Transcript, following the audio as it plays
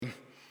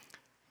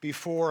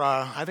before,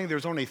 I think there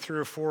was only 3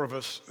 or 4 of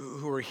us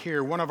who were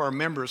here, one of our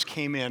members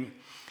came in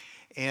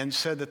and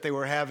said that they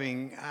were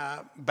having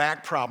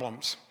back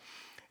problems.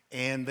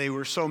 And they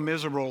were so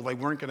miserable they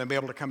weren't going to be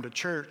able to come to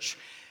church.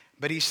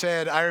 But he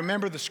said, I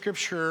remember the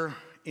scripture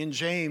in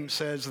James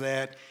says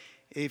that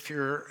if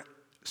you're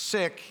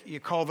sick, you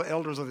call the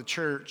elders of the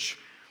church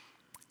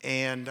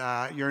and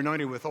you're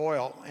anointed with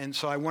oil. And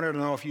so I wanted to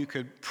know if you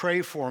could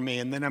pray for me,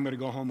 and then I'm going to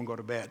go home and go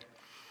to bed.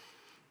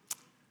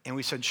 And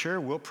we said,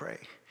 sure, we'll pray.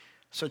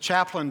 So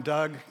Chaplain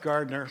Doug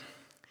Gardner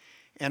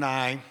and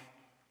I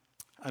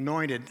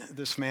anointed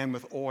this man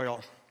with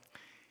oil.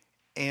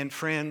 And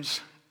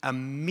friends,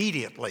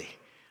 immediately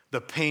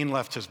the pain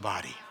left his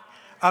body.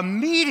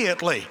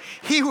 Immediately.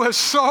 He was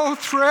so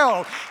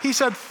thrilled. He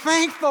said,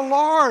 thank the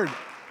Lord.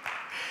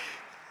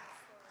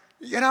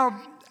 You know,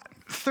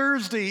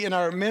 Thursday in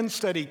our men's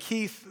study,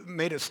 Keith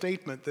made a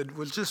statement that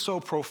was just so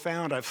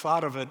profound. I've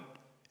thought of it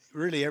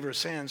really ever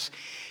since.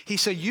 He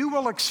said, you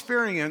will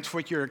experience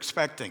what you're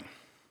expecting.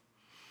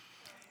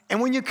 And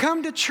when you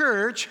come to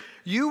church,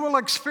 you will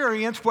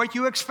experience what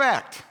you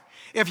expect.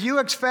 If you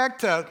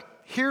expect to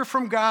hear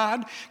from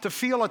God, to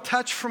feel a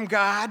touch from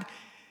God,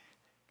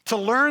 to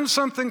learn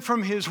something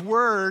from His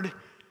Word,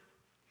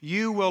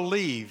 you will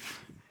leave.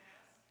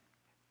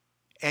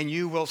 And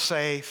you will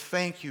say,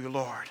 thank you,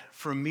 Lord,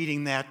 for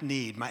meeting that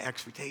need, my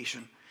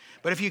expectation.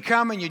 But if you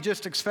come and you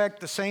just expect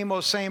the same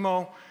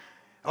old,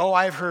 oh,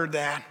 I've heard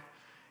that,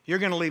 you're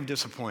going to leave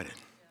disappointed.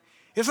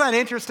 Isn't that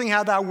interesting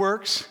how that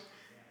works?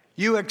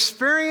 You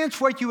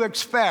experience what you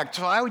expect.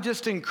 So I would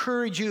just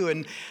encourage you,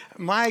 and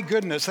my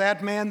goodness,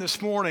 that man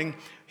this morning,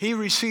 he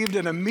received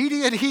an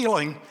immediate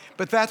healing,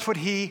 but that's what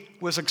he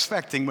was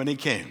expecting when he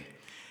came.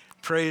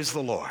 Praise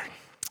the Lord.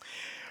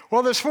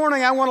 Well, this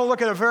morning I want to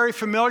look at a very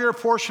familiar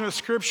portion of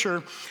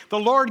Scripture. The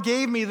Lord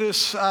gave me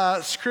this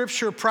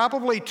Scripture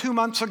probably 2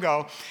 months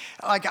ago.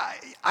 Like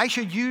I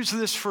should use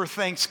this for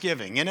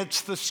Thanksgiving, and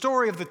it's the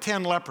story of the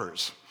 10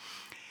 lepers.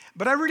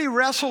 But I really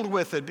wrestled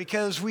with it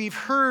because we've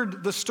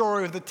heard the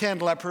story of the 10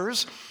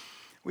 lepers.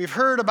 We've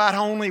heard about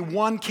how only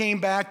one came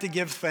back to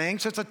give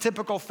thanks. It's a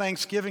typical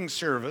Thanksgiving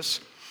service.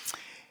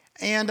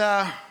 And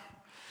I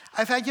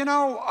thought,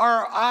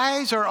 our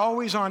eyes are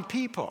always on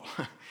people.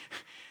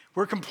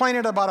 We're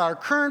complaining about our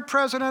current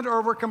president,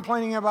 or we're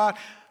complaining about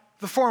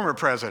the former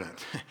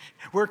president.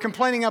 We're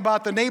complaining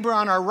about the neighbor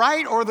on our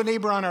right or the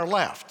neighbor on our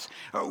left.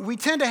 We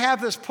tend to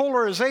have this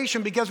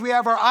polarization because we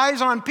have our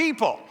eyes on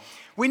people.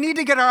 We need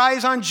to get our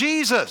eyes on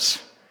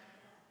Jesus.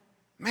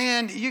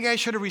 Man, you guys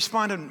should have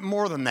responded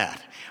more than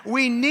that.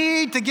 We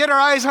need to get our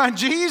eyes on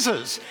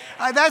Jesus.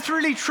 That's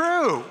really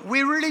true.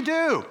 We really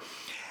do.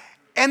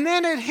 And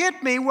then it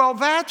hit me, well,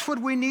 that's what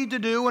we need to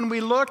do when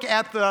we look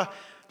at the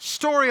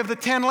story of the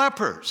 10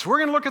 lepers. We're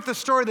going to look at the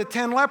story of the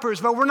 10 lepers,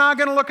 but we're not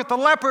going to look at the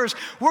lepers.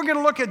 We're going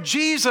to look at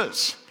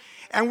Jesus.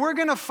 And we're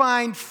going to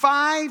find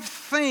 5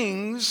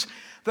 things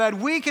that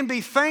we can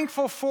be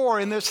thankful for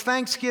in this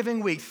Thanksgiving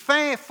week.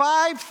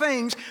 5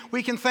 things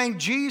we can thank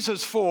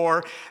Jesus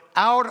for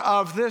out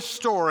of this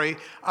story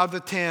of the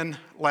 10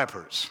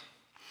 lepers.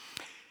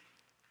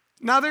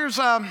 Now, there's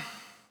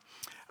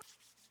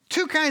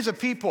 2 kinds of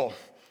people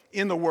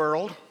in the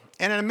world.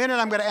 And in a minute,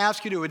 I'm going to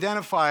ask you to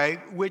identify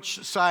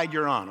which side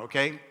you're on,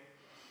 okay?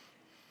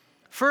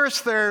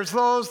 First, there's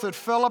those that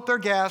fill up their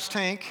gas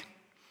tank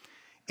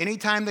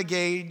anytime the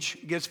gauge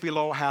gets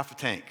below half a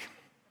tank.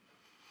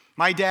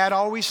 My dad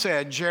always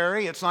said,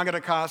 Jerry, it's not going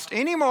to cost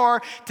any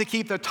more to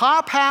keep the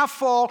top half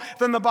full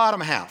than the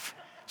bottom half.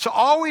 So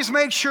always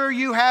make sure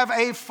you have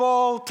a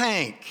full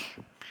tank.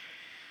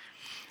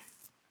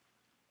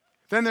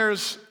 Then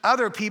there's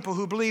other people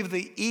who believe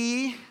the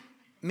E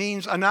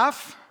means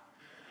enough.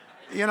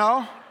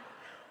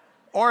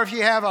 Or if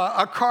you have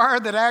a car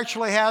that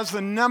actually has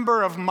the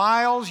number of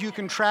miles you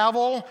can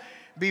travel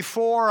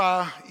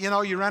before,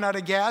 you run out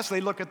of gas, they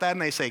look at that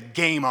and they say,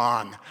 game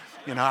on.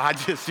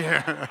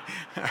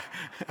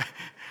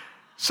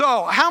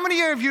 So how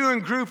many of you in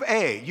Group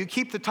A, you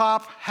keep the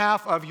top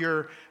half of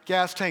your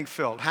gas tank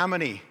filled? How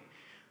many?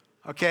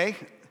 Okay.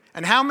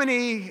 And how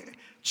many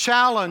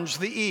challenge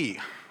the E?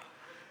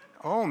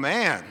 Oh,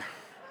 man.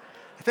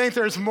 I think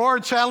there's more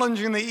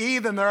challenging the E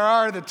than there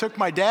are that took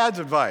my dad's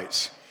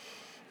advice.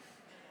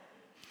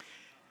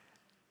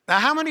 Now,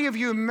 how many of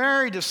you are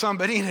married to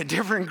somebody in a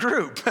different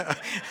group?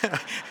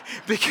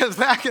 Because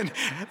that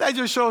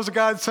just shows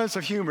God's sense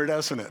of humor,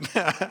 doesn't it?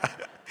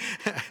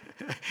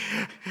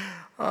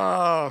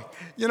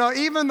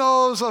 Even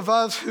those of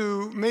us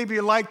who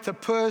maybe like to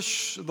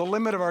push the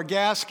limit of our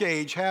gas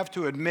gauge have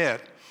to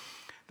admit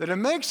that it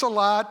makes a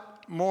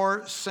lot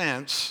more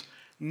sense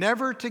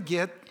never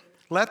to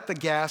let the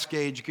gas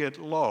gauge get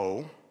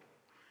low,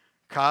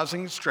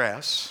 causing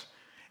stress,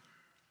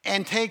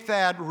 and take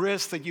that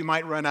risk that you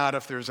might run out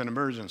if there's an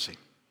emergency.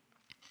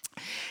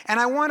 And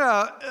I want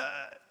to,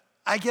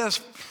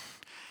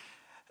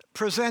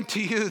 present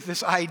to you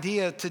this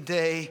idea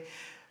today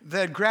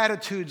that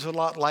gratitude's a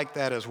lot like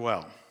that as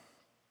well.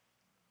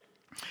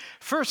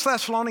 1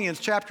 Thessalonians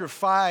chapter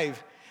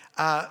 5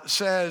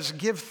 says,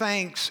 give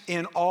thanks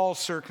in all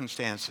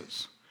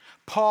circumstances.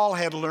 Paul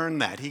had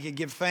learned that. He could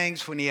give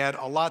thanks when he had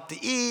a lot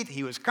to eat.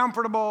 He was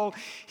comfortable.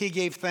 He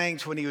gave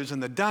thanks when he was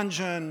in the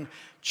dungeon,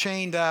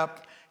 chained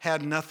up,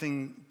 had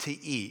nothing to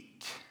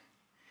eat.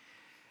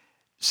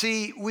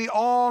 See, we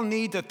all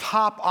need to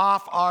top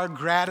off our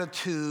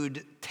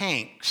gratitude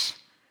tanks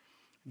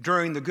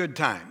during the good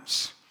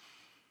times.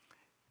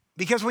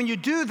 Because when you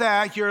do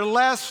that, you're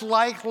less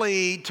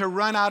likely to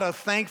run out of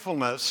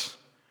thankfulness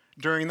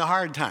during the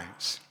hard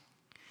times.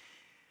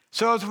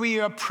 So as we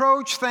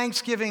approach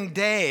Thanksgiving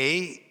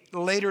Day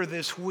later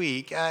this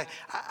week,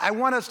 I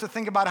want us to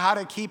think about how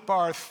to keep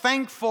our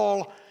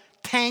thankful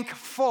tank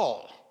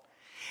full.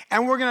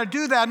 And we're going to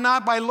do that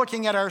not by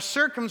looking at our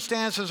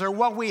circumstances or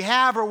what we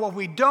have or what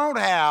we don't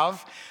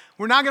have.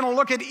 We're not going to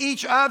look at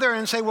each other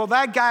and say, well,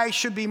 that guy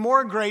should be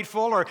more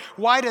grateful, or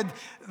why did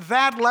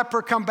that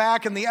leper come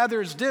back and the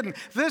others didn't?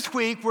 This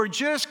week, we're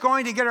just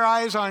going to get our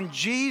eyes on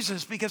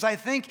Jesus, because I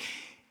think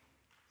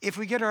if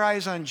we get our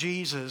eyes on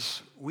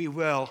Jesus, we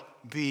will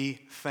be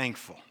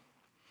thankful.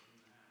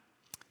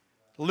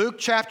 Luke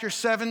chapter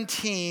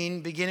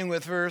 17, beginning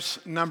with verse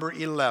number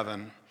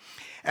 11.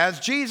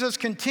 As Jesus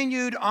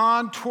continued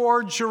on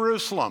toward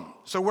Jerusalem.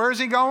 So where is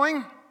he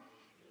going?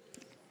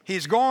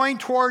 He's going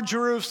toward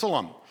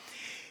Jerusalem.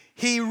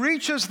 He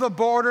reaches the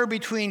border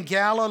between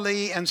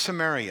Galilee and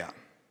Samaria.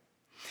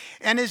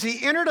 And as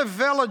he entered a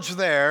village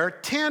there,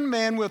 10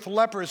 men with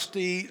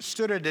leprosy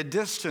stood at a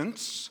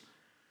distance,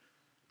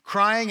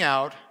 crying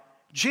out,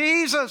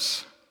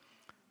 Jesus,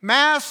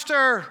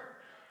 Master,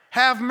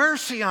 have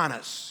mercy on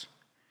us.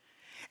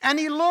 And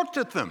he looked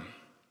at them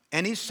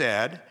and he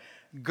said,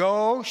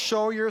 Go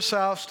show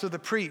yourselves to the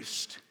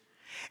priest.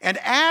 And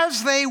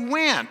as they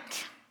went,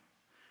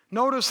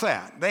 notice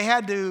that, they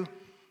had to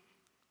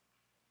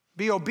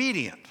be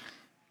obedient.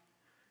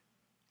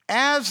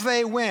 As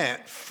they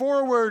went,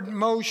 forward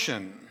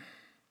motion,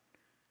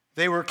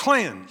 they were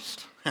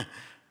cleansed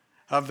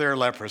of their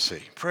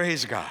leprosy.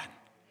 Praise God.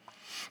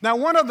 Now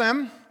one of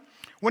them,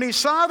 when he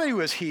saw that he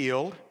was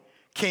healed,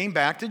 came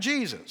back to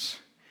Jesus.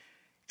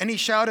 And he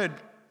shouted,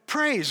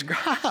 Praise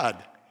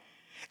God.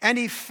 And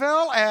he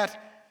fell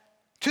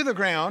to the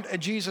ground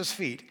at Jesus'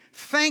 feet,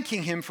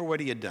 thanking him for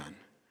what he had done.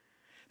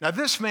 Now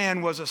this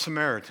man was a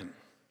Samaritan.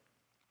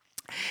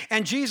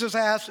 And Jesus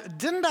asked,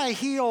 Didn't I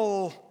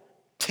heal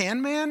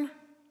 10 men?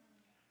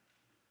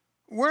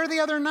 Where are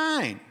the other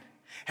 9?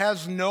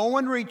 Has no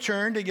one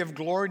returned to give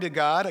glory to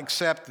God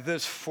except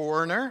this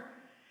foreigner?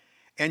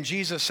 And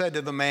Jesus said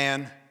to the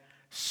man,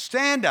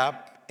 Stand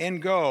up and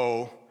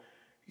go.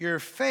 Your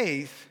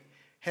faith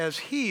has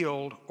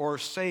healed or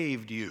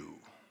saved you.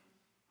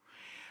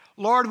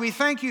 Lord, we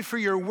thank you for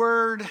your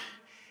word.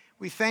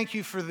 We thank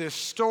you for this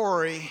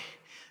story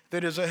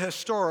that is a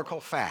historical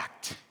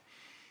fact.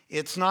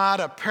 It's not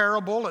a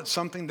parable, it's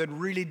something that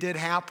really did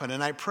happen.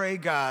 And I pray,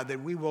 God,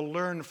 that we will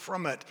learn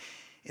from it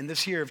in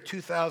this year of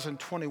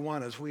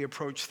 2021 as we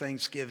approach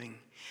Thanksgiving.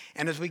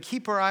 And as we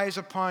keep our eyes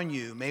upon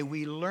you, may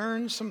we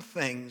learn some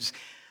things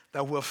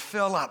that will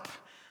fill up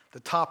the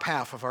top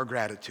half of our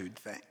gratitude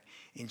thing.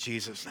 In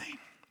Jesus' name,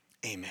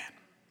 amen.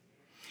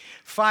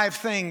 5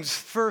 things.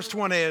 First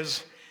one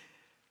is,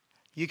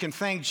 you can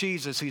thank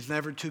Jesus. He's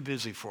never too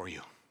busy for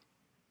you.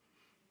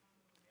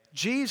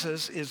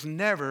 Jesus is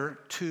never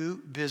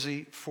too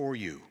busy for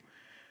you.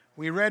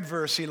 We read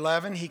verse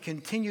 11. He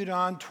continued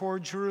on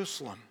toward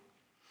Jerusalem.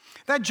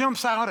 That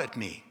jumps out at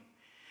me.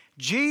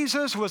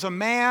 Jesus was a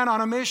man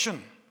on a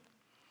mission.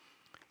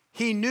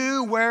 He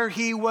knew where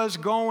he was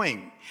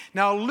going.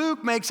 Now,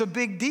 Luke makes a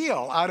big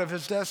deal out of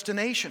his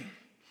destination.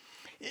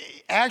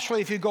 Actually,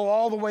 if you go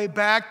all the way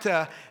back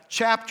to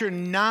chapter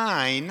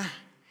 9,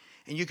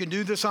 and you can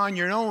do this on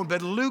your own,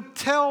 but Luke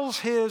tells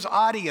his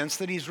audience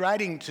that he's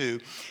writing to,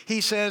 he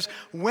says,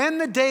 when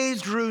the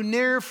days drew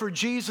near for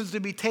Jesus to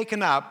be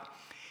taken up,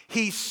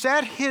 he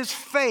set his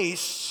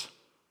face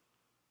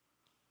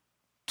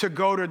to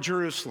go to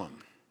Jerusalem.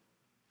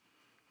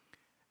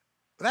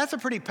 That's a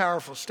pretty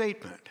powerful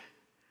statement.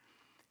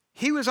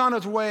 He was on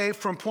his way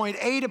from point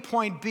A to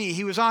point B.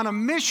 He was on a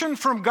mission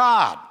from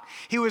God.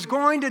 He was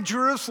going to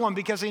Jerusalem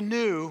because he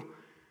knew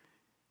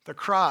the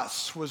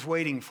cross was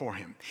waiting for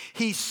him.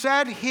 He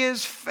set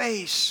his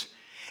face.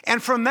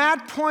 And from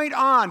that point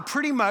on,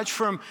 pretty much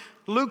from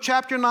Luke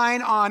chapter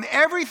 9 on,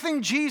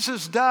 everything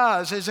Jesus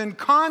does is in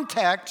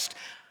context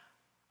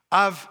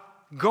of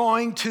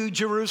going to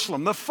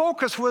Jerusalem. The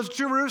focus was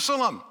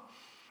Jerusalem.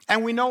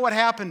 And we know what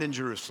happened in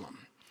Jerusalem.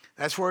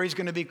 That's where he's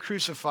going to be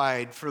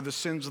crucified for the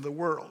sins of the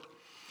world.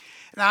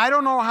 Now, I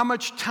don't know how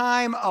much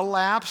time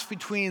elapsed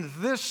between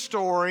this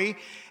story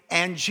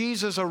and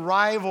Jesus'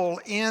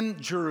 arrival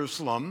in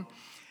Jerusalem,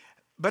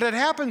 but it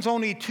happens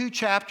only 2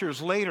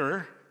 chapters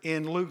later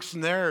in Luke's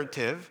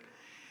narrative.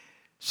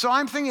 So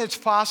I'm thinking it's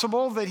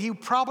possible that he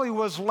probably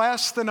was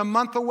less than a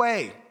month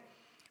away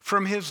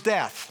from his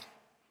death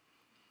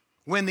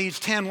when these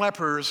 10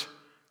 lepers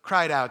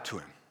cried out to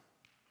him.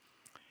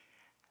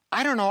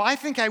 I don't know, I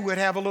think I would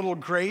have a little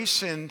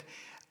grace and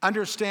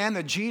understand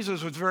that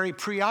Jesus was very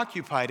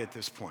preoccupied at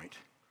this point.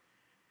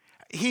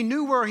 He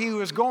knew where he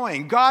was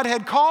going. God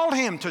had called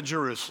him to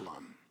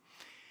Jerusalem.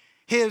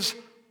 His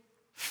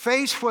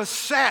face was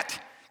set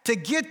to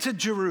get to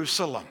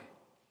Jerusalem.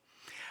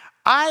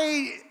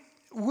 I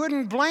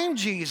wouldn't blame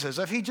Jesus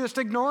if he just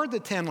ignored the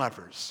 10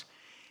 lepers,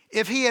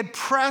 if he had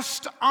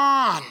pressed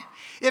on,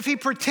 if he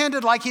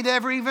pretended like he'd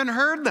never even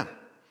heard them.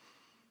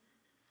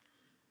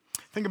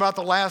 Think about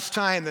the last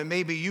time that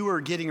maybe you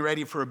were getting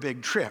ready for a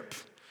big trip,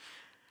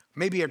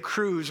 maybe a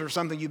cruise or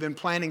something you've been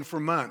planning for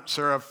months,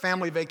 or a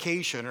family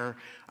vacation, or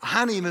a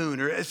honeymoon,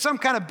 or some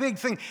kind of big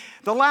thing.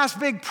 The last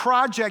big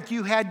project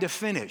you had to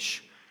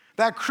finish,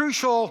 that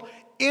crucial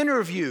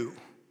interview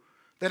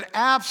that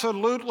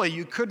absolutely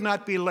you could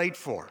not be late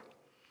for.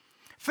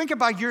 Think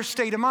about your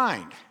state of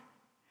mind.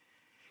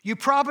 You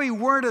probably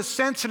weren't as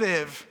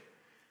sensitive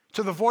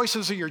to the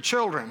voices of your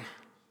children,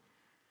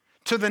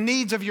 to the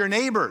needs of your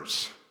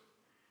neighbors,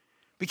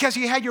 because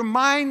you had your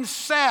mind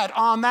set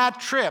on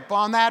that trip,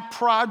 on that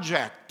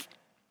project.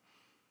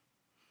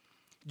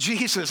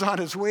 Jesus, on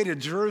his way to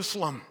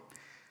Jerusalem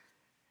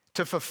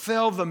to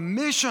fulfill the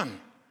mission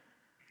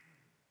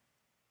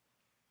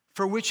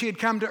for which he had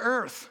come to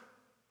earth,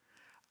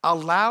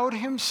 allowed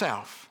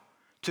himself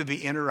to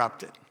be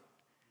interrupted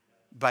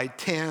by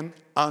 10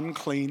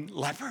 unclean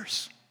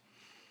lepers.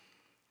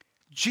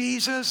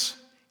 Jesus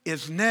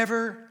is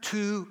never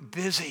too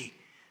busy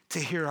to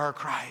hear our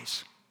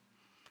cries.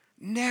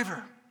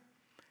 Never.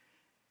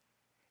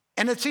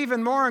 And it's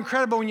even more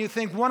incredible when you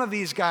think one of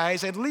these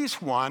guys, at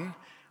least one,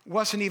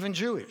 wasn't even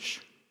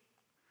Jewish.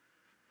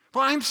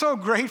 Well, I'm so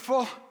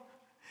grateful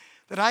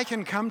that I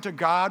can come to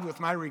God with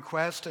my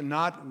request and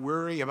not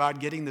worry about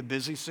getting the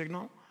busy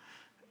signal.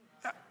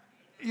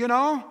 You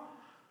know?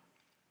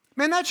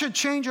 Man, that should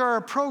change our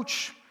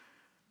approach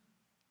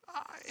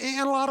in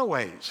a lot of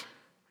ways.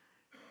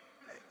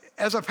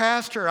 As a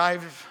pastor,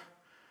 I've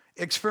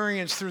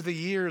experienced through the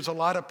years a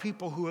lot of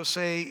people who will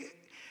say,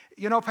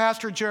 you know,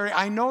 Pastor Jerry,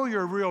 I know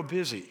you're real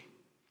busy.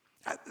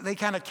 They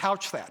kind of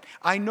couch that.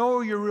 I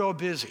know you're real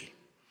busy.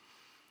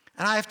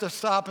 And I have to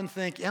stop and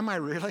think, am I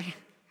really?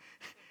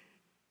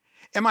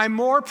 Am I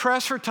more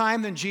pressed for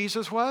time than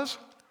Jesus was?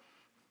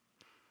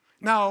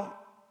 Now,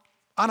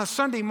 on a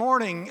Sunday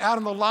morning out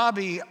in the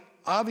lobby,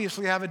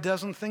 obviously I have a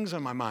dozen things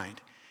on my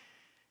mind.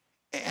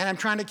 And I'm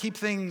trying to keep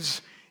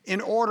things in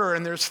order,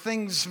 and there's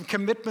things, some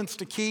commitments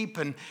to keep,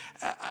 and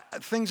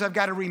things I've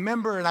got to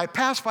remember, and I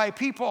pass by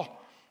people.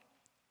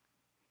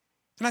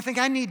 And I think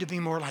I need to be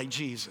more like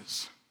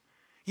Jesus.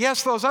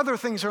 Yes, those other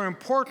things are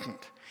important,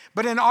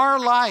 but in our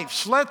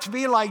lives, let's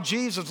be like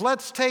Jesus.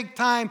 Let's take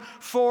time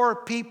for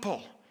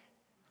people.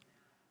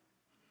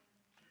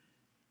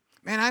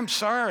 Man, I'm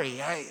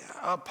sorry. I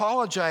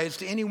apologize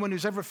to anyone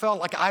who's ever felt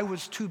like I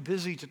was too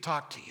busy to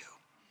talk to you.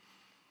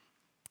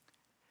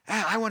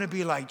 I want to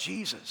be like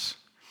Jesus.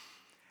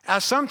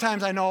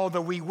 Sometimes I know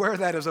that we wear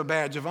that as a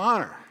badge of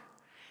honor.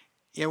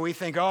 You know, we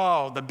think,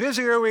 oh, the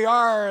busier we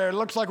are, it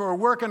looks like we're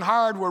working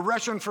hard, we're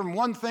rushing from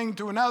one thing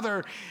to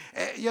another.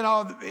 You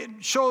know, it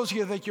shows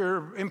you that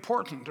you're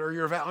important or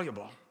you're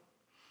valuable.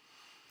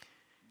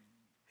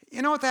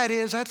 You know what that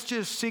is? That's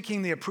just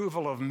seeking the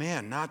approval of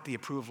men, not the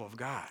approval of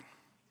God.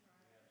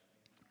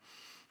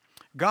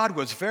 God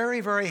was very,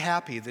 very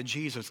happy that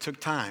Jesus took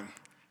time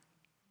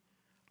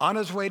on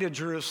his way to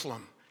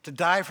Jerusalem to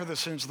die for the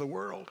sins of the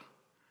world,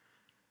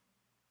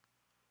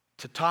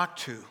 to talk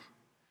to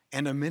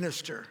and to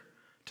minister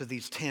to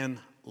these 10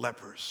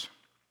 lepers.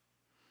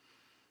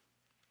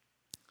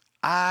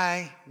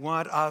 I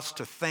want us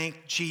to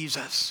thank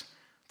Jesus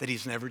that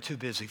he's never too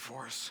busy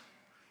for us.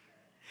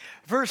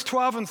 Verse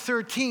 12 and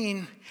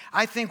 13,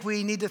 I think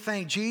we need to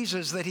thank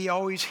Jesus that he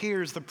always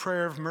hears the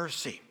prayer of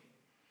mercy.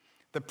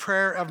 The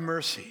prayer of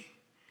mercy.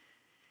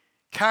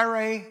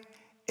 Kyrie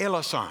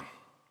eleison.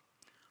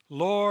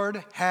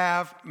 Lord,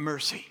 have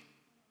mercy.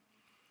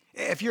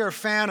 If you're a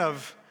fan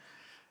of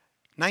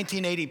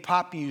 1980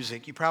 pop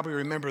music, you probably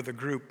remember the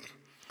group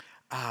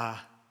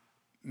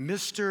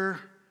Mr.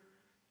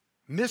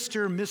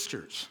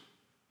 Misters.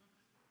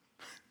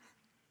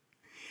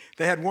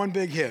 They had one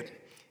big hit,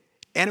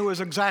 and it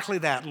was exactly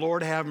that,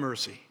 Lord, have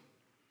mercy.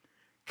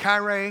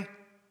 Kyrie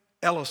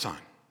eleison.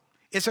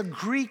 It's a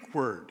Greek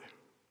word.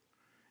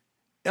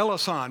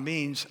 Eleison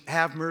means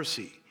have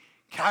mercy.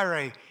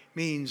 Kyrie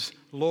means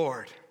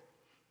Lord.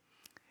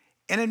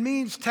 And it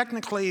means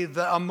technically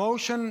the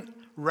emotion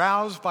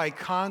roused by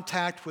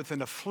contact with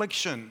an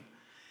affliction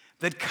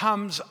that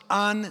comes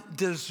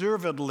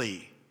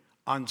undeservedly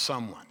on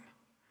someone.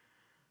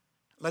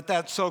 Let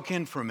that soak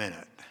in for a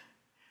minute.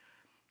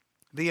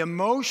 The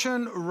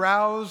emotion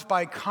roused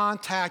by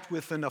contact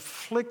with an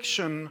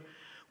affliction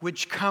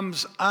which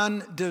comes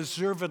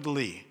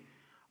undeservedly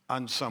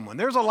on someone.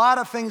 There's a lot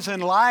of things in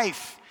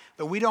life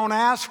that we don't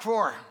ask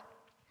for.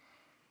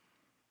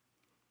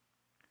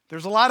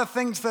 There's a lot of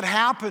things that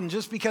happen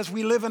just because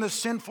we live in a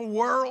sinful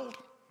world.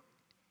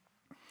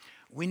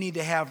 We need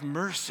to have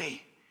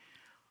mercy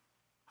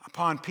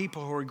upon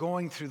people who are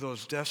going through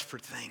those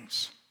desperate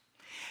things.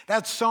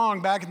 That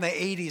song back in the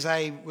 80s,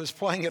 I was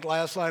playing it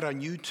last night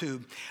on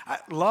YouTube. I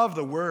love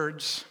the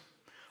words.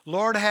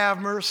 Lord, have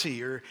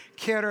mercy, or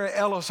Kyrie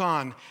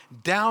eleison,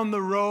 down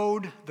the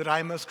road that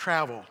I must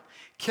travel.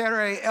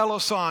 Kyrie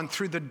eleison,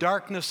 through the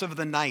darkness of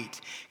the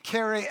night.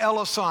 Kyrie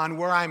eleison,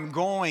 where I'm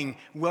going,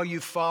 will you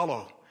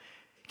follow?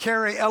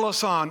 Kyrie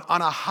eleison,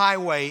 on a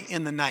highway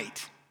in the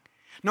night.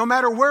 No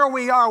matter where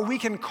we are, we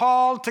can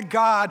call to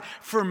God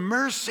for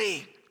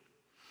mercy,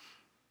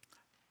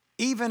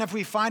 even if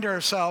we find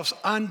ourselves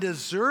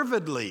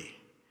undeservedly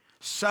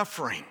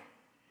suffering.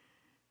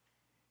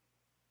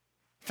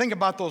 Think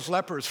about those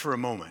lepers for a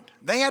moment.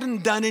 They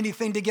hadn't done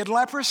anything to get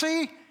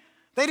leprosy.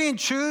 They didn't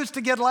choose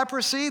to get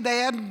leprosy.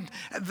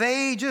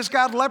 They just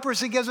got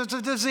leprosy because it's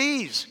a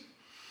disease.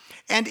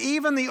 And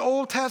even the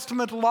Old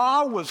Testament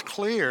law was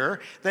clear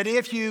that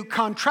if you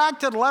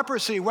contracted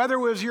leprosy, whether it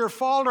was your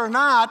fault or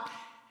not,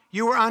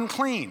 you were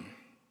unclean.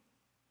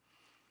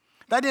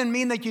 That didn't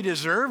mean that you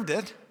deserved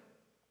it.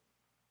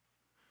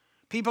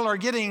 People are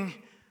getting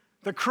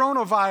the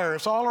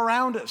coronavirus all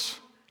around us.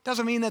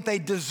 Doesn't mean that they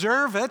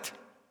deserve it.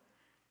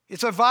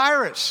 It's a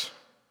virus.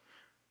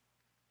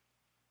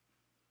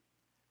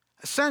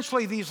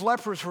 Essentially, these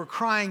lepers were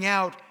crying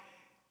out,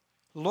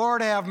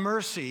 Lord, have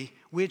mercy,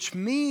 which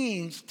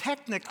means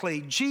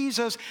technically,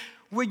 Jesus,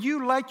 would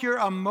you let your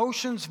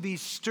emotions be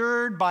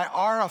stirred by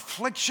our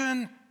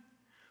affliction,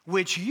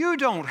 which you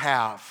don't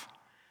have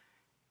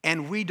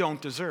and we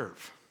don't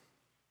deserve?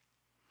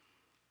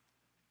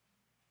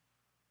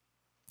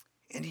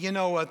 And you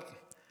know what?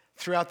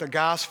 Throughout the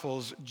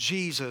Gospels,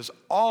 Jesus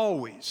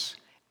always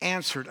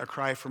answered a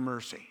cry for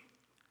mercy.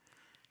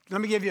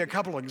 Let me give you a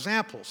couple of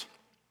examples.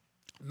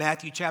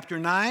 Matthew chapter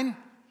 9,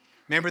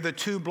 remember the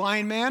two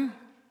blind men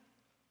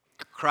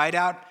cried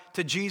out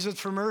to Jesus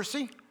for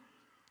mercy?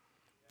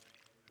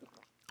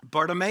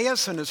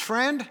 Bartimaeus and his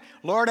friend,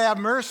 Lord, have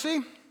mercy.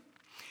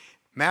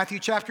 Matthew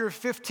chapter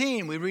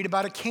 15, we read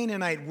about a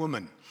Canaanite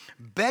woman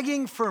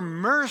begging for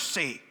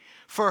mercy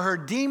for her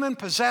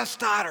demon-possessed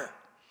daughter.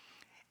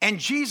 And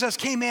Jesus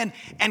came in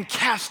and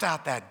cast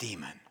out that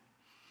demon.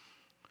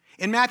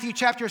 In Matthew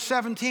chapter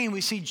 17,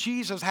 we see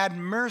Jesus had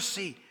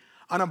mercy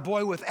on a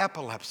boy with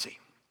epilepsy.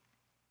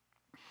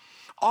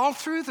 All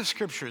through the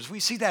scriptures, we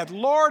see that.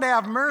 Lord,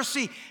 have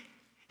mercy.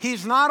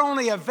 He's not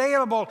only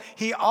available,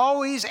 he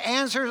always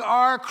answers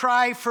our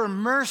cry for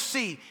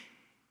mercy,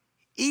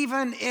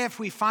 even if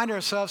we find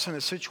ourselves in a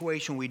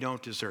situation we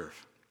don't deserve.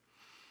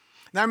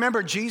 Now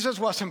remember, Jesus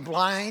wasn't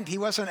blind. He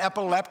wasn't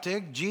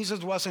epileptic.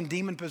 Jesus wasn't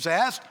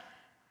demon-possessed.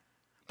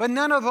 But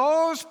none of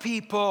those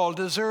people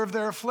deserve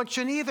their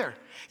affliction either.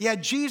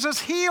 Yet Jesus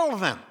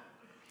healed them.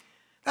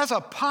 That's a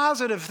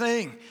positive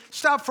thing.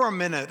 Stop for a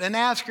minute and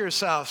ask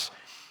yourselves,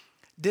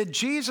 did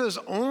Jesus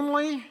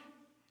only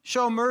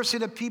show mercy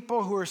to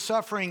people who are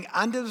suffering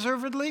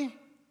undeservedly?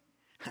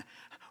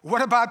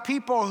 What about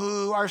people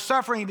who are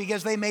suffering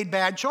because they made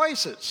bad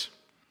choices?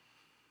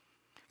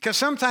 Because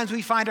sometimes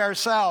we find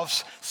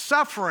ourselves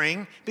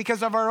suffering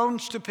because of our own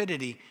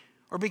stupidity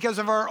or because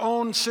of our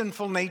own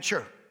sinful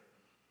nature.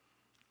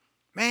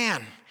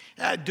 Man,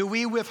 do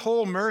we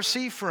withhold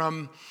mercy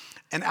from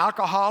an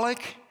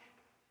alcoholic?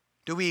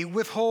 Do we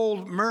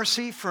withhold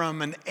mercy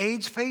from an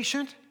AIDS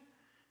patient?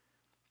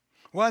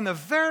 Well, in the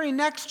very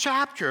next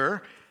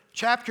chapter,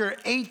 chapter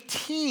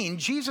 18,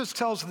 Jesus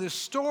tells this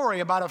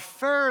story about a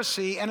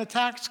Pharisee and a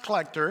tax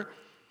collector,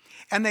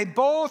 and they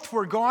both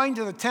were going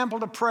to the temple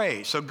to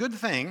pray, so good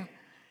thing.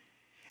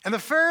 And the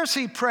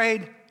Pharisee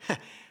prayed,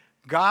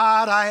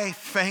 God, I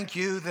thank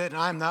you that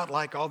I'm not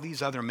like all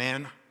these other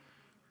men.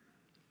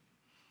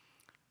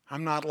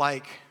 I'm not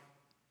like,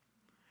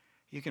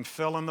 you can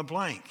fill in the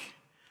blank.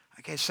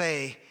 Like I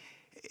say,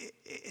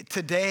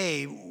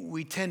 today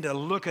we tend to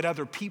look at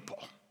other people.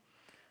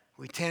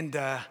 We tend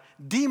to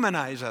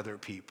demonize other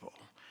people.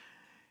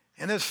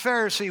 And this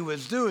Pharisee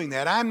was doing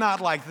that. I'm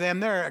not like them.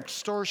 They're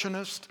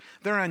extortionists.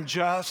 They're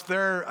unjust.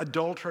 They're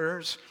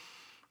adulterers.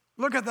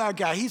 Look at that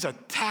guy. He's a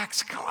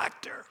tax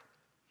collector.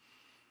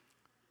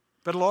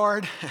 But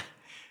Lord,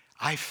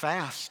 I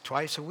fast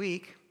twice a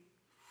week.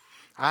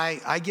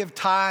 I give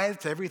tithe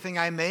to everything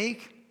I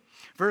make.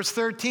 Verse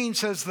 13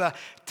 says the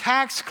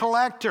tax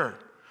collector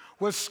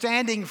was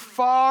standing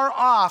far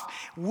off,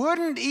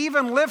 wouldn't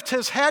even lift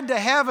his head to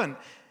heaven.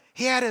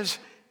 He had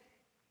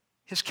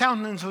his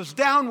countenance was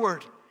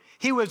downward.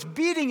 He was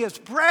beating his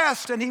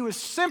breast and he was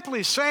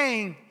simply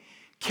saying,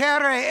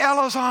 Kyrie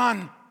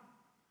eleison,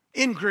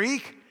 in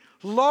Greek,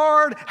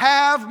 Lord,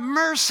 have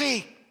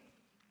mercy.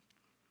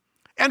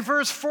 And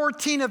verse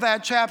 14 of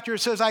that chapter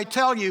says, I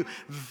tell you,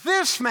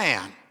 this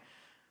man,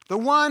 the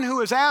one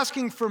who is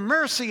asking for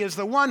mercy, is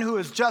the one who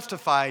is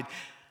justified,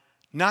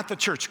 not the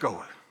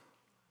churchgoer.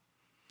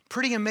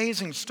 Pretty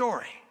amazing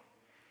story.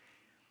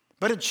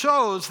 But it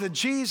shows that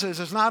Jesus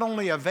is not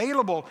only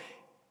available,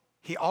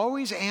 he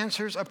always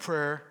answers a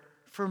prayer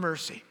for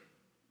mercy.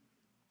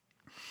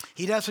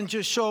 He doesn't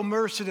just show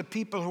mercy to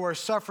people who are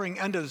suffering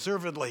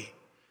undeservedly.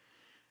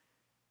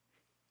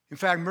 In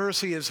fact,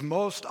 mercy is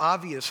most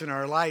obvious in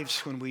our lives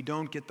when we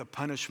don't get the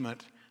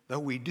punishment that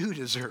we do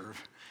deserve.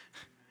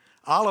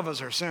 All of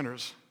us are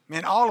sinners.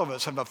 Man, all of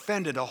us have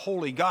offended a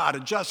holy God,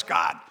 a just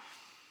God.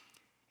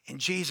 And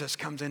Jesus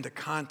comes into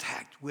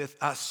contact with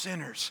us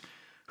sinners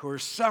who are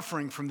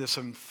suffering from this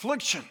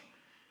affliction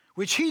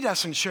which he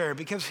doesn't share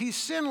because he's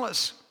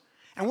sinless.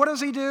 And what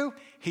does he do?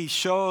 He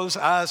shows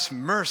us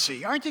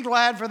mercy. Aren't you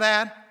glad for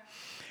that?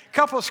 A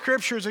couple of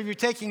scriptures, if you're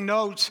taking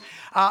notes.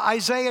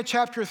 Isaiah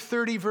chapter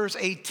 30, verse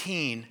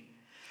 18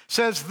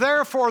 says,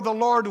 "Therefore the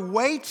Lord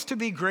waits to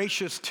be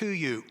gracious to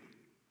you,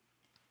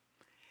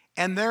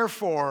 and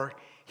therefore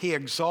he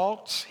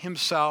exalts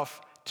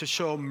himself to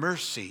show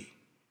mercy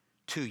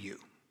to you."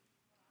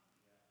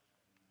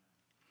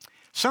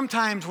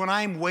 Sometimes when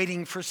I'm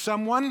waiting for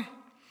someone,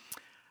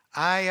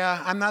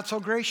 I'm not so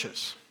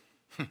gracious.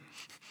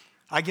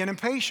 I get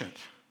impatient.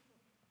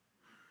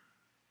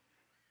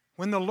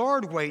 When the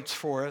Lord waits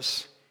for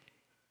us,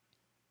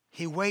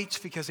 he waits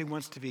because he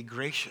wants to be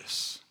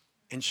gracious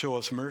and show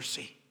us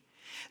mercy.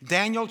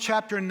 Daniel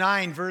chapter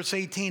 9, verse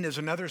 18 is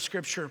another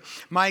scripture.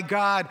 "My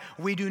God,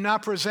 we do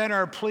not present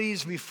our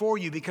pleas before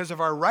you because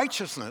of our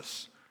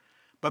righteousness,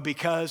 but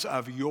because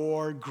of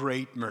your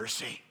great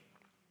mercy."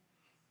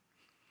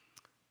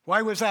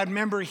 Why was that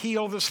member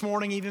healed this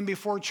morning even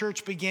before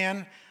church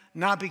began?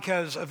 Not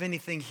because of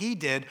anything he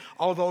did,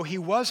 although he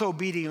was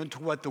obedient to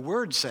what the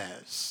word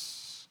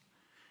says,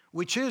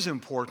 which is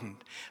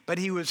important. But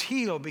he was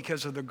healed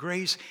because of the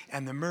grace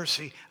and the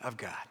mercy of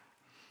God.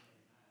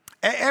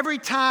 Every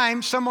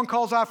time someone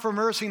calls out for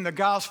mercy in the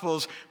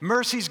Gospels,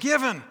 mercy's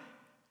given,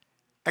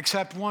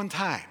 except one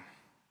time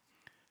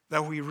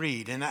that we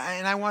read. And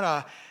I want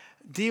to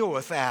deal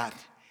with that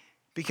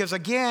because,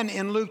 again,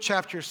 in Luke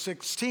chapter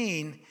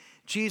 16,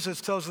 Jesus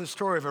tells the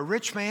story of a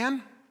rich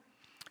man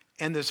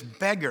and this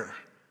beggar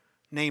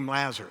named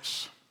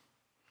Lazarus.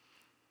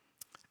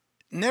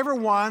 Never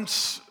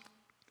once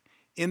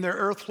in their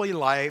earthly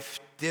life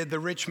did the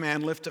rich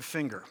man lift a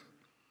finger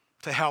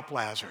to help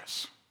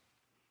Lazarus.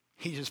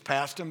 He just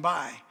passed him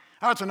by.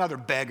 Oh, it's another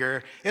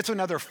beggar. It's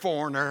another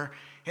foreigner.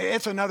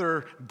 It's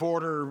another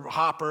border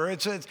hopper.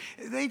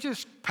 They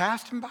just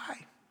passed him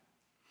by.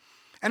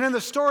 And in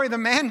the story, the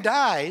man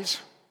dies,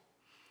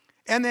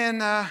 and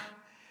then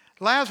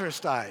Lazarus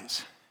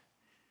dies.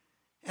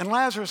 And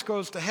Lazarus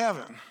goes to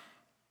heaven.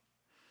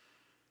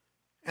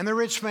 And the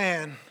rich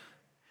man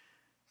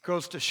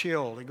goes to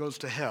Sheol. He goes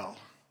to hell.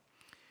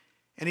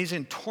 And he's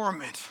in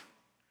torment.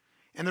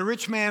 And the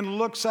rich man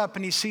looks up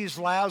and he sees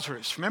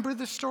Lazarus. Remember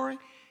this story?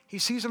 He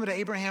sees him at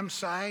Abraham's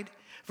side.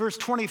 Verse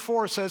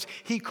 24 says,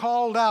 he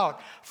called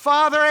out,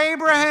 "Father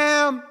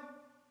Abraham."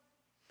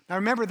 Now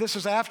remember, this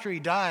is after he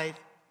died.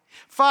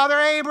 "Father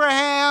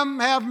Abraham,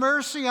 have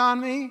mercy on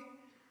me.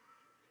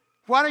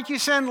 Why don't you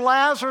send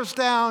Lazarus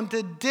down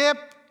to dip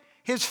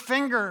his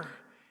finger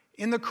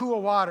in the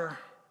cool water?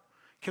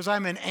 Because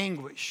I'm in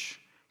anguish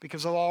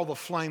because of all the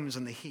flames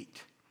and the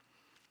heat."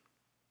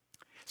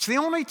 It's the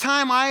only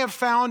time I have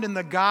found in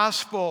the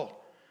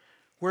gospel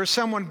where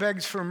someone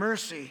begs for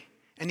mercy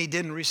and he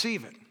didn't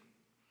receive it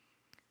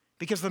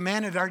because the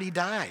man had already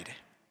died.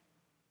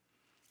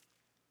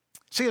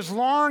 See, as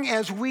long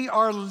as we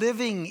are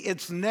living,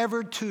 it's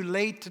never too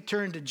late to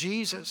turn to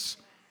Jesus.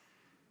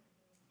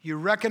 You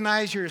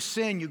recognize your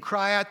sin, you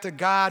cry out to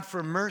God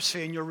for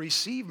mercy, and you'll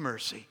receive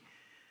mercy.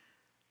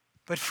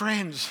 But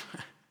friends,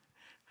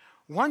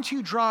 once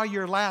you draw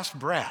your last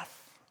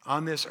breath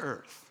on this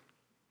earth,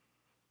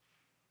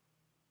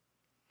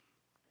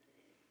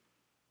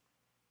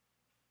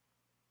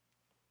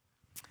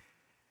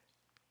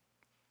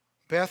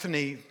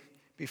 Bethany,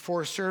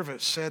 before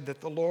service, said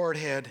that the Lord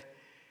had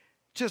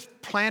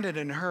just planted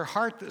in her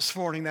heart this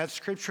morning that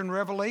scripture in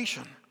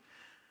Revelation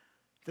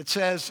that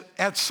says,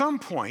 at some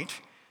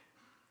point,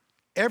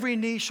 every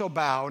knee shall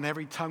bow and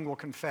every tongue will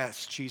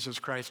confess Jesus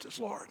Christ is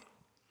Lord.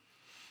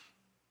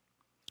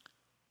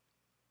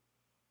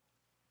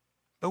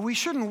 But we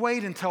shouldn't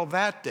wait until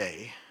that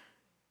day.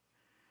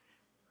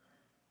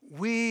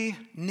 We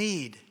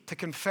need to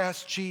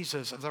confess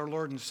Jesus as our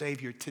Lord and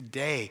Savior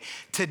today.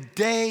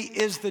 Today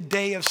is the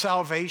day of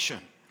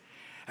salvation.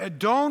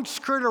 Don't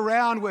skirt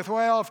around with,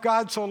 well, if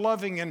God's so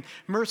loving and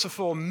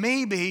merciful,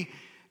 maybe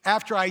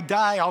after I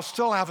die, I'll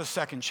still have a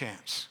second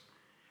chance.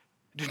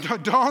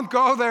 Don't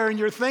go there in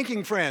your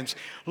thinking, friends.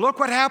 Look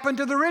what happened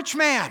to the rich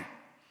man.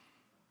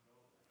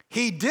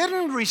 He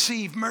didn't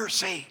receive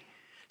mercy.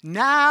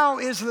 Now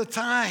is the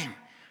time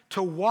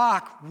to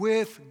walk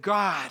with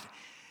God,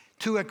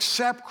 to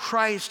accept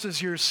Christ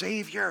as your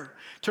Savior,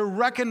 to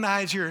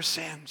recognize your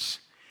sins.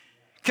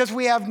 Because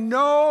we have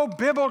no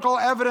biblical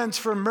evidence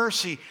for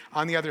mercy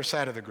on the other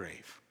side of the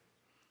grave.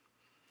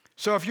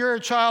 So if you're a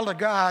child of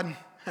God,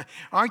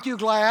 aren't you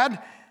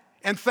glad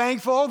and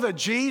thankful that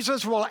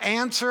Jesus will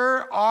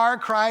answer our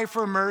cry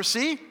for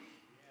mercy?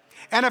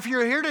 And if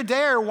you're here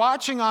today or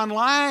watching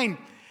online,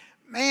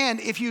 man,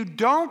 if you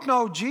don't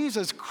know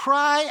Jesus,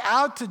 cry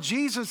out to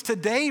Jesus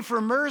today for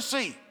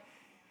mercy.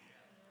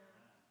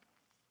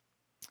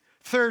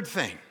 Third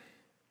thing.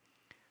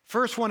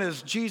 First one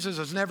is Jesus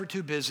is never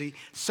too busy.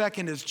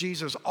 Second is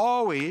Jesus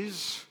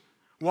always,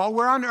 while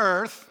we're on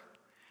earth,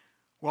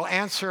 will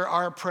answer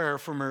our prayer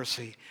for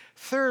mercy.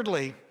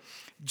 Thirdly,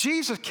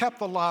 Jesus kept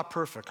the law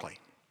perfectly.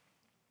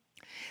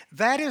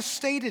 That is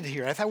stated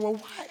here. I thought,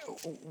 well,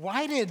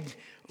 why did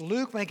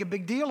Luke make a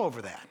big deal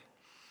over that?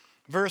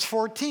 Verse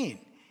 14,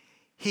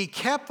 he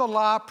kept the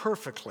law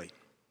perfectly.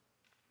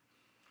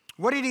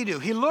 What did he do?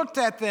 He looked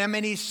at them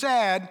and he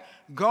said,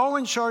 go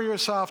and show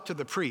yourself to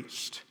the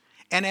priest.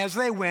 And as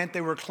they went, they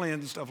were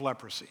cleansed of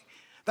leprosy.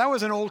 That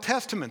was an Old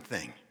Testament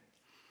thing.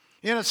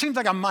 You know, it seems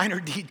like a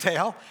minor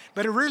detail,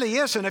 but it really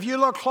isn't. If you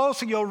look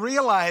closely, you'll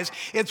realize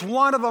it's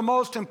one of the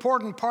most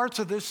important parts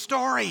of this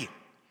story.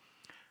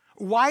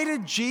 Why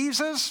did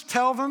Jesus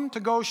tell them to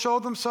go show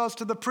themselves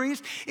to the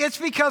priest? It's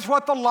because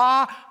what the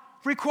law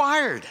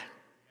required.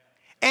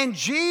 And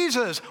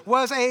Jesus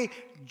was a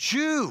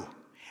Jew,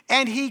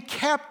 and he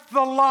kept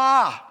the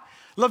law.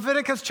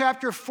 Leviticus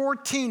chapter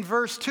 14,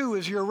 verse 2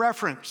 is your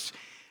reference.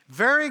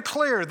 Very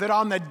clear that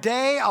on the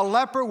day a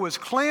leper was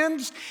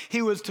cleansed,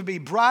 he was to be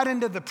brought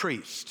into the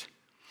priest.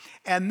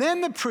 And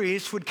then the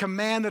priest would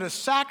command that a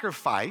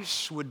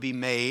sacrifice would be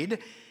made,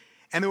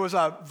 and there was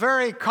a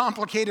very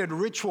complicated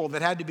ritual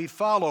that had to be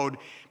followed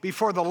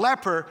before the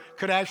leper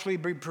could actually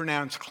be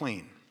pronounced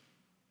clean.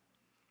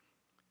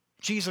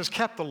 Jesus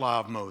kept the law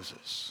of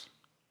Moses.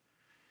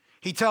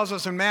 He tells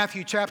us in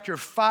Matthew chapter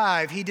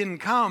 5, he didn't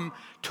come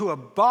to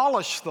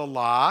abolish the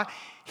law,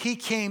 he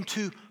came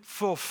to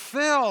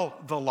fulfill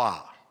the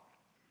law.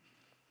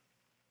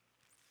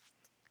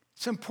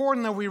 It's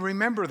important that we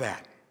remember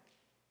that.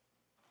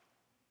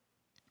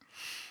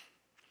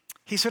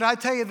 He said, I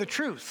tell you the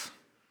truth.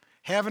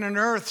 Heaven and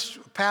earth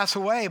pass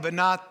away, but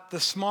not the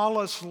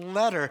smallest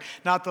letter,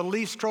 not the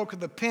least stroke of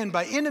the pen,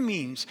 by any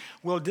means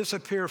will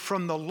disappear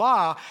from the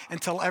law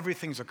until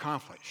everything's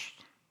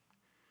accomplished.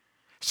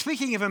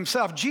 Speaking of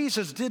himself,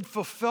 Jesus did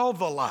fulfill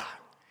the law.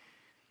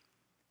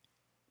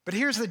 But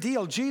here's the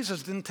deal,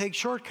 Jesus didn't take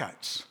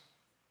shortcuts.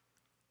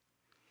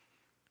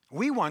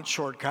 We want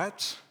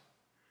shortcuts.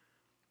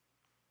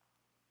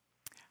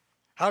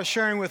 I was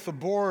sharing with the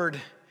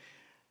board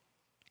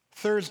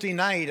Thursday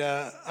night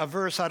a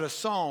verse out of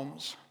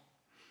Psalms.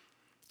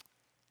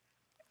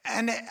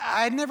 And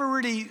I'd never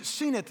really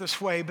seen it this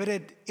way, but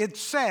it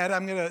said,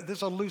 this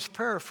is a loose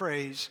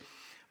paraphrase,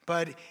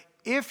 but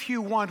if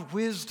you want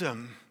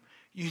wisdom,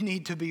 you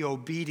need to be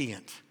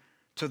obedient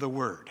to the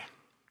word.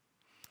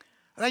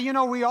 Now, you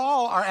know, we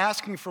all are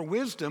asking for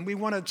wisdom. We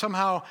want it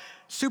somehow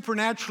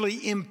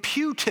supernaturally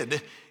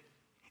imputed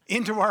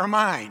into our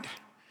mind.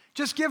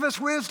 Just give us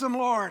wisdom,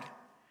 Lord.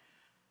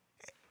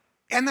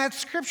 And that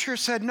scripture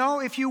said,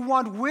 no, if you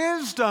want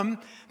wisdom,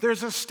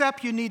 there's a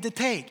step you need to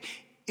take.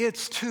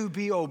 It's to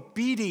be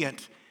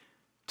obedient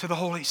to the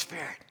Holy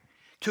Spirit,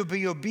 to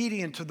be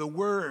obedient to the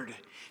word.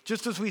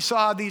 Just as we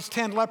saw these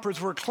 10 lepers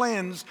were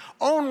cleansed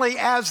only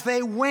as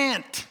they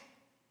went.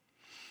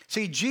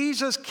 See,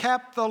 Jesus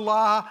kept the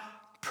law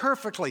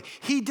perfectly.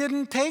 He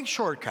didn't take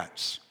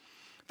shortcuts.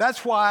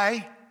 That's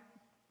why,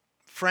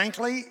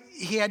 frankly,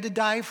 he had to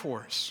die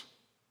for us.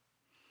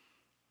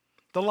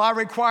 The law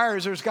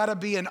requires there's got to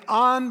be an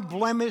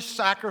unblemished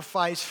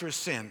sacrifice for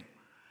sin.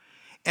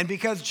 And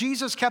because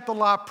Jesus kept the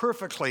law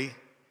perfectly,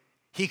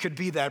 he could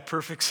be that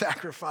perfect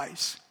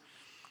sacrifice.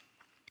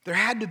 There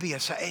had to be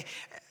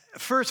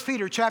 1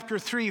 Peter chapter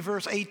 3,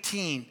 verse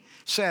 18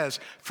 says,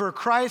 for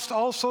Christ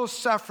also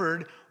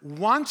suffered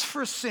once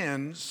for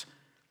sins,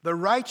 the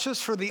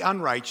righteous for the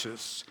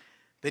unrighteous,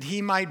 that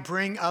he might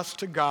bring us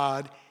to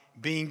God,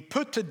 being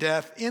put to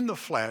death in the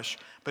flesh,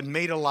 but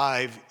made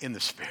alive in the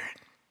spirit.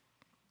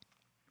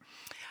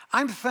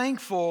 I'm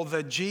thankful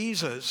that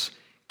Jesus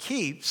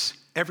keeps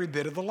every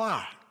bit of the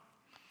law,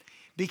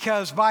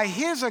 because by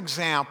his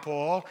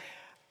example,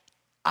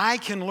 I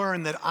can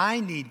learn that I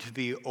need to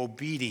be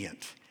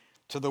obedient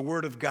to the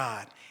word of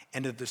God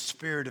and to the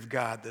Spirit of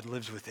God that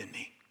lives within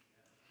me.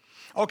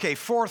 Okay,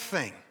 fourth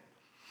thing.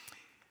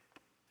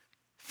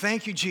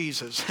 Thank you,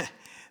 Jesus,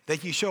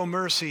 that you show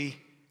mercy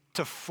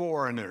to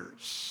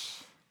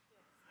foreigners.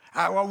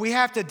 Well, we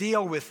have to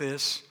deal with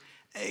this.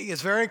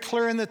 It's very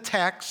clear in the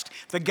text.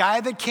 The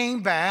guy that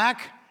came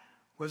back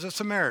was a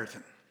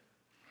Samaritan.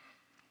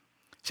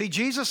 See,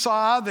 Jesus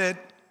saw that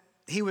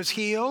he was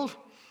healed,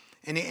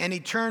 and he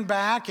turned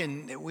back,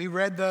 and we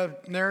read the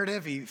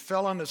narrative. He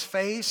fell on his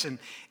face, and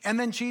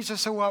then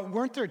Jesus said, well,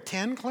 weren't there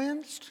 10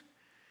 cleansed?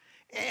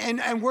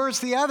 And where's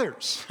the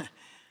others?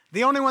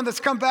 The only one that's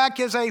come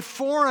back is a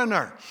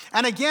foreigner.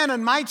 And again, it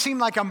might seem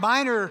like a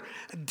minor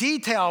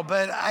detail,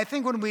 but I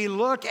think when we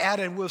look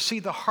at it, we'll see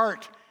the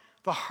heart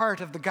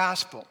of the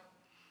gospel.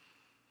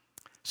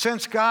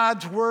 Since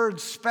God's word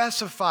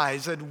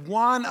specifies that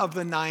one of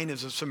the 9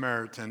 is a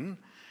Samaritan,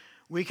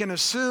 we can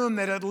assume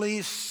that at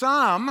least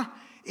some,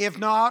 if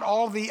not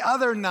all the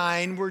other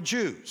 9, were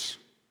Jews.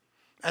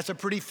 That's a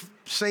pretty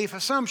safe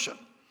assumption.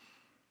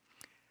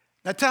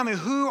 Now tell me,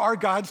 who are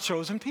God's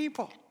chosen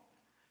people?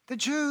 The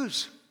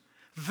Jews.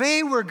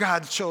 They were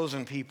God's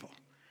chosen people.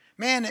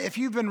 Man, if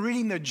you've been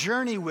reading the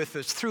journey with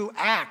us through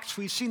Acts,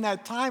 we've seen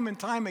that time and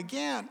time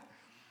again.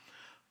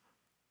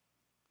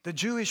 The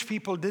Jewish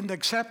people didn't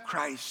accept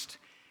Christ.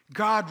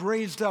 God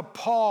raised up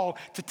Paul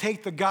to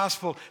take the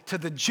gospel to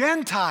the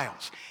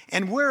Gentiles,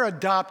 and we're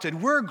adopted,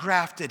 we're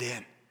grafted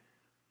in.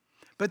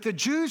 But the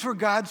Jews were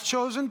God's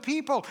chosen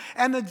people,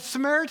 and the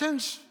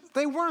Samaritans,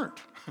 they weren't,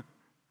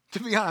 to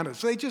be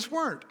honest. They just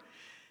weren't.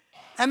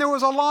 And there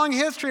was a long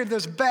history of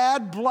this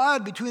bad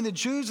blood between the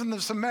Jews and the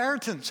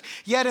Samaritans.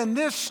 Yet in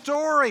this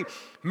story,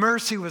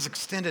 mercy was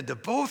extended to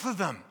both of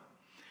them.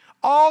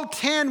 All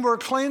 10 were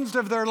cleansed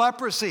of their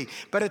leprosy,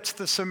 but it's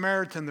the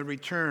Samaritan that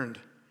returned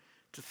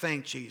to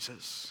thank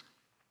Jesus.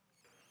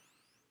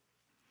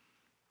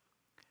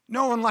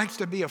 No one likes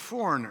to be a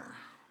foreigner.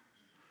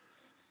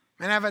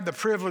 And I've had the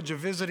privilege of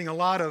visiting a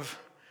lot of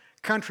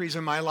countries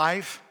in my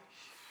life.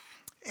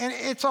 And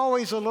it's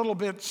always a little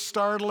bit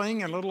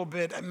startling,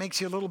 it makes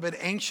you a little bit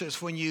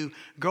anxious when you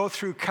go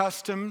through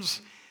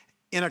customs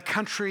in a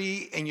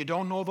country and you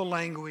don't know the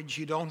language,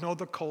 you don't know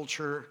the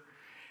culture,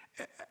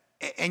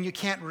 and you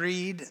can't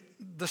read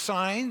the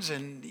signs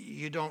and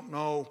you don't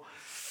know,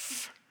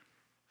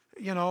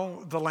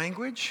 the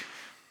language.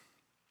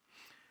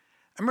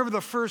 I remember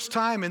the first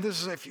time, and this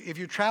is if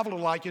you travel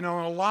a lot, in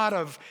a lot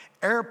of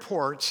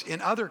airports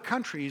in other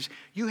countries,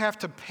 you have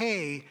to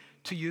pay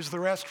to use the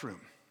restroom.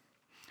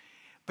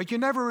 But you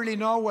never really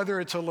know whether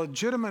it's a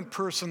legitimate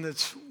person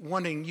that's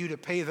wanting you to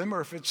pay them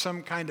or if it's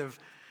some kind of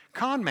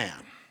con man.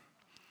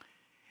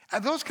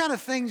 Those kind of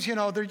things,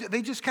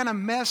 they just kind of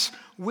mess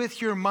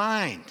with your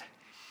mind.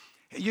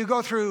 You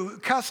go through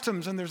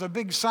customs and there's a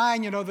big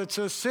sign, that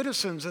says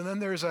citizens, and then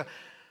there's a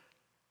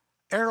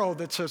arrow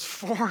that says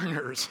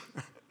foreigners.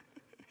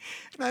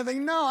 And I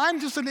think, no, I'm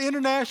just an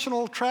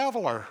international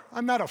traveler.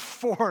 I'm not a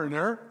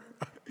foreigner.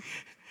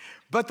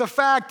 But the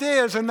fact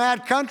is, in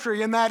that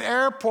country, in that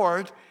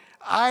airport,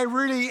 I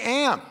really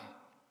am.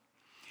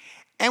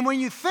 And when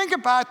you think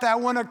about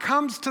that, when it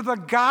comes to the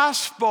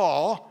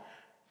gospel,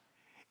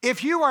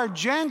 if you are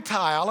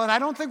Gentile, and I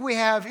don't think we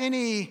have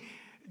any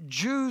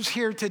Jews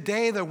here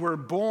today that were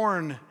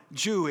born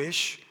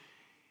Jewish,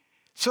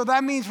 so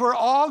that means we're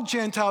all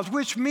Gentiles,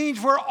 which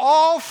means we're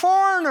all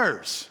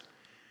foreigners.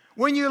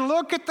 When you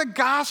look at the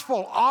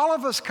gospel, all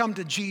of us come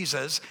to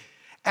Jesus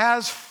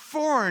as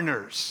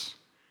foreigners,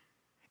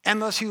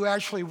 unless you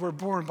actually were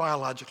born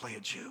biologically a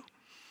Jew.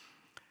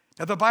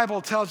 Now, the Bible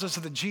tells us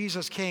that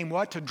Jesus came,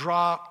 what? To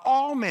draw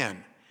all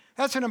men.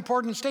 That's an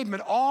important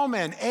statement. All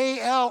men,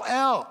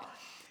 A-L-L.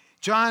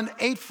 John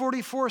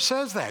 8:44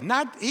 says that.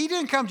 He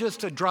didn't come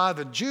just to draw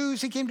the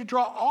Jews. He came to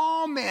draw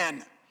all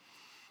men.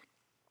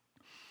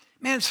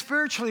 Man,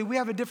 spiritually, we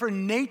have a different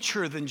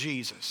nature than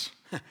Jesus.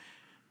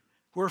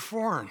 We're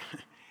foreign.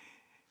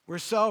 We're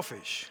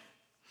selfish.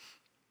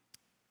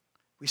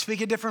 We speak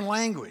a different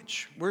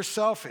language. We're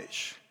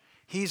selfish.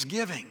 He's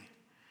giving.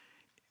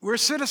 We're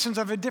citizens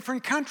of a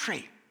different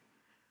country.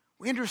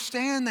 We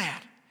understand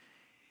that.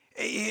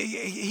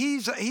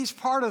 He's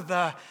part of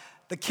the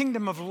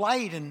kingdom of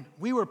light, and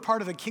we were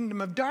part of the kingdom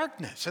of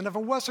darkness. And if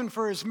it wasn't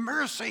for his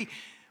mercy,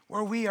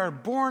 where we are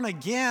born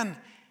again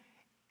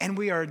and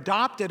we are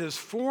adopted as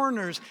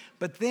foreigners,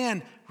 but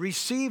then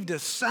received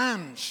as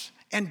sons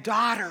and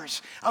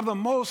daughters of the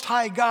Most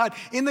High God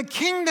in the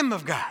kingdom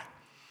of God.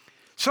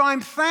 So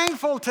I'm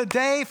thankful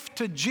today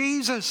to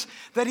Jesus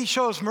that he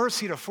shows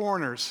mercy to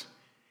foreigners,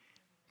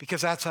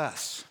 because that's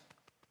us.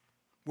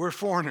 We're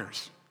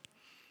foreigners.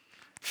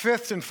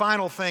 Fifth and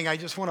final thing I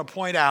just want to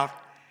point out,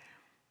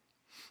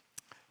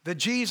 that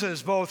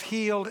Jesus both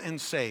healed and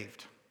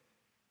saved.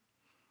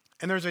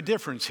 And there's a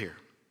difference here.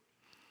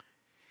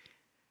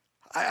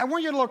 I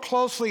want you to look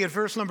closely at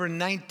verse number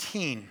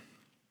 19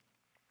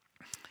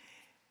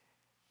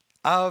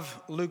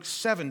 of Luke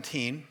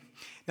 17.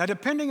 Now,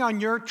 depending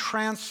on your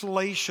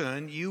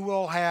translation, you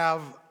will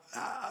have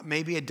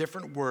maybe a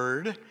different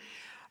word.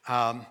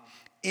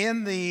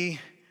 In the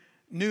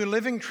New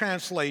Living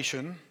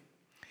Translation,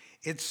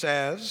 it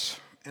says,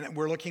 and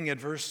we're looking at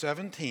verse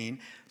 17,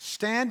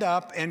 stand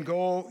up and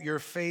go, your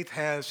faith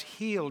has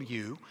healed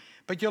you.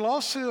 But you'll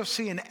also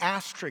see an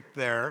asterisk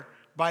there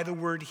by the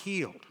word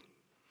healed,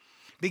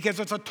 because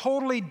it's a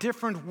totally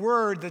different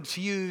word that's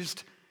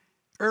used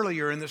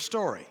earlier in the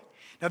story.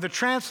 Now, the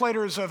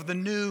translators of the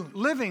New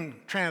Living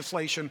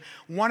Translation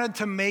wanted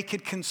to make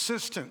it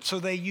consistent, so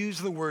they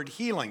used the word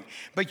healing.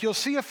 But you'll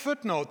see a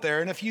footnote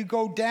there, and if you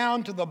go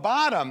down to the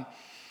bottom,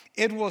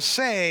 it will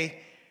say,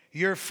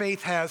 your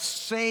faith has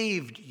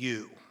saved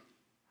you.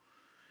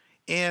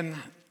 In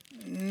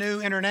New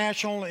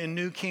International, in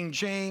New King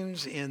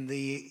James, in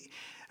the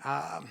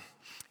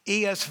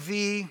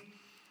ESV,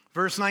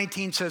 verse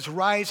 19 says,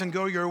 rise and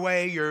go your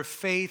way, your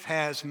faith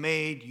has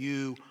made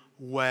you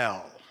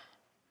well.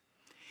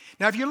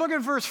 Now, if you look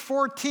at verse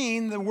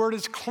 14, the word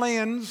is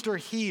cleansed or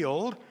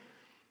healed.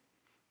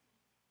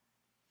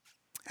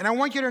 And I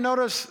want you to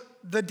notice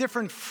the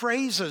different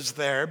phrases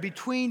there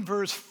between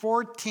verse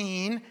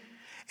 14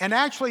 and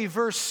actually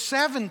verse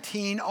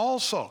 17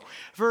 also.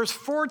 Verse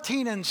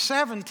 14 and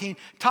 17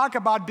 talk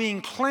about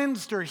being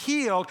cleansed or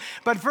healed,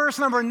 but verse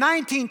number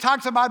 19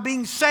 talks about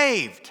being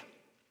saved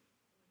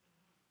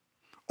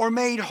or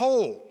made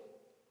whole.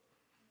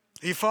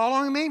 Are you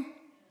following me?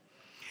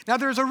 Now,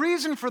 there's a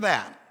reason for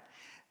that.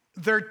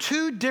 They're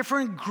two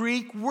different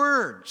Greek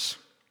words.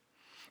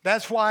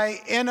 That's why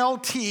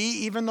NLT,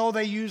 even though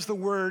they use the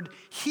word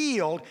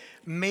healed,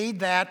 made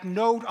that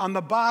note on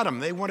the bottom.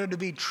 They wanted to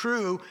be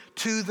true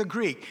to the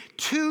Greek.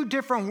 Two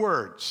different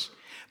words.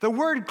 The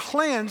word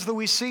cleanse that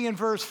we see in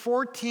verse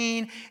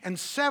 14 and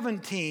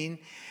 17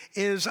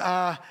 is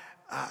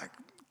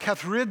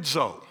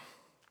katharizo.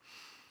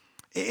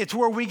 It's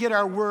where we get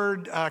our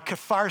word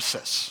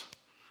catharsis,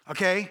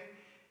 okay?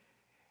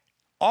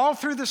 All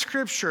through the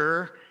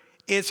scripture,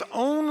 it's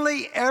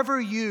only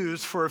ever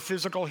used for a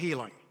physical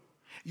healing.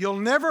 You'll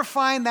never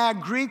find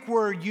that Greek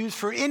word used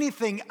for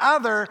anything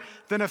other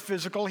than a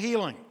physical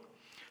healing.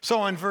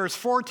 So in verse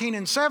 14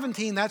 and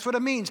 17, that's what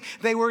it means.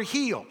 They were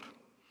healed.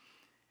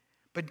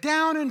 But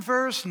down in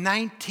verse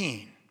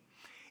 19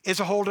 is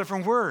a whole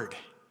different word.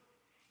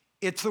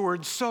 It's the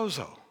word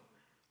sozo,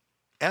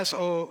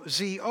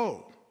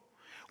 S-O-Z-O,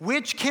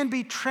 which can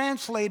be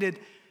translated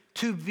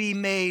to be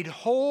made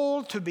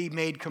whole, to be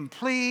made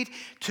complete,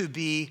 to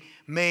be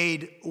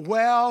made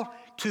well,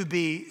 to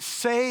be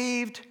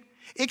saved.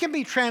 It can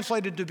be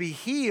translated to be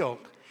healed,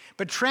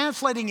 but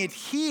translating it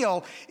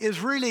heal is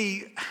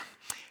really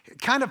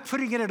kind of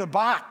putting it in a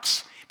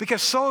box,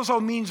 because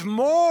sozo means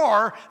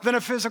more than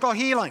a physical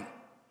healing.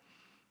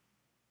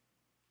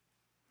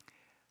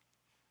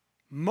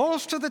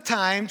 Most of the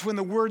times when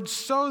the word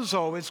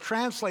sozo is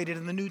translated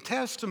in the New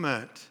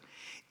Testament,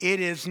 it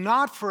is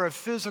not for a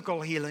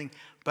physical healing,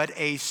 but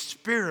a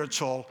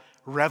spiritual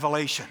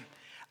revelation,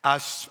 a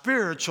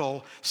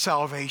spiritual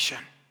salvation.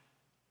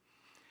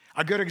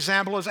 A good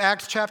example is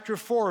Acts chapter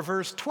 4,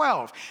 verse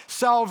 12.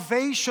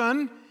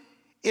 Salvation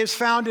is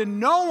found in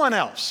no one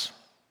else.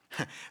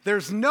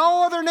 There's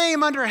no other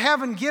name under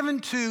heaven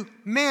given to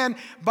men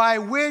by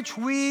which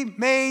we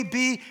may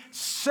be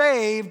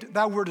saved.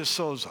 That word is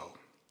sozo.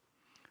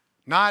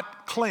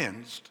 Not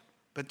cleansed,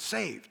 but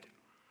saved.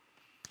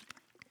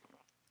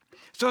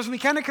 So as we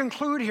kind of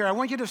conclude here, I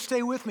want you to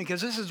stay with me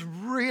because this is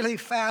really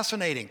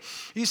fascinating.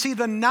 You see,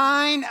 the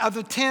 9 of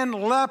the 10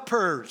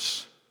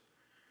 lepers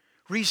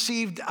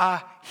received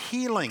a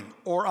healing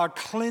or a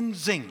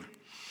cleansing.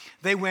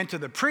 They went to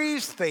the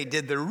priest, they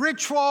did the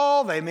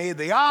ritual, they made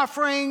the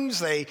offerings,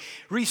 they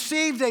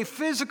received a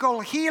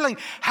physical healing.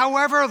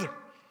 However,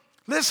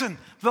 listen,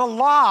 the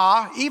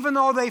law, even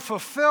though they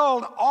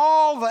fulfilled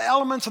all the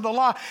elements of the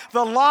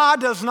law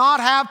does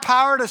not have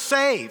power to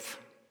save.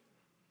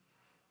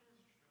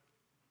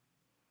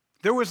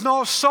 There was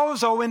no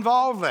sozo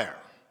involved there.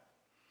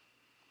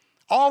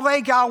 All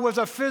they got was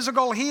a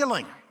physical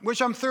healing,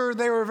 which I'm sure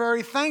they were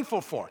very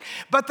thankful for.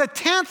 But the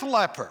 10th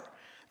leper,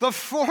 the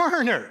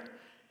foreigner,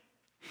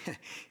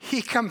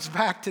 he comes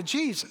back to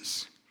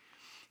Jesus.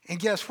 And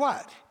guess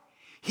what?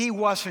 He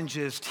wasn't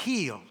just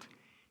healed,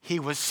 he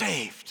was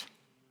saved.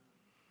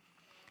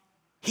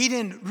 He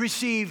didn't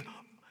receive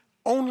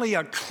only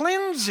a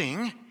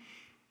cleansing,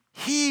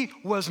 he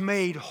was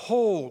made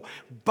whole,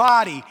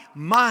 body,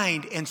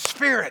 mind, and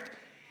spirit.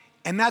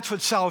 And that's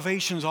what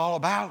salvation's all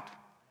about.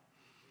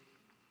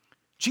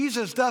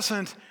 Jesus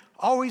doesn't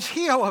always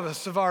heal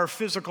us of our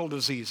physical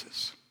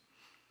diseases.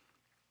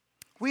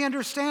 We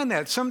understand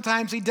that.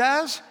 Sometimes he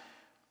does.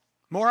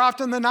 More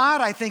often than not,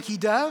 I think he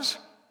does.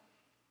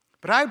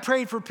 But I've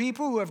prayed for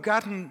people who have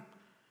gotten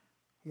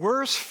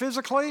worse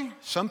physically.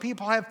 Some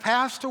people have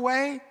passed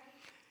away.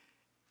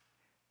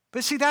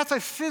 But see, that's a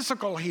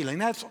physical healing.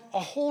 That's a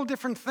whole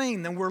different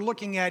thing than we're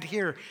looking at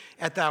here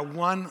at that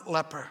one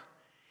leper.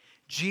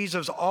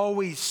 Jesus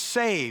always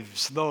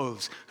saves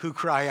those who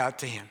cry out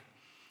to him.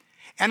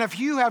 And if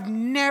you have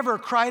never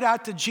cried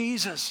out to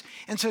Jesus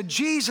and said,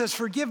 Jesus,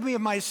 forgive me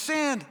of my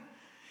sin.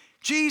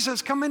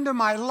 Jesus, come into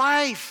my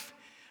life.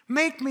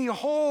 Make me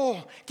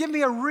whole. Give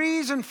me a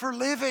reason for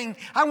living.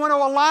 I want to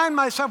align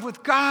myself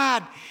with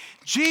God.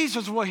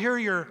 Jesus will hear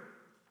your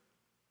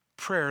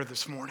prayer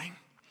this morning.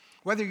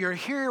 Whether you're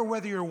here or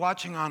whether you're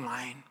watching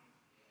online,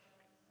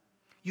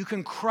 you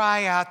can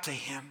cry out to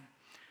him.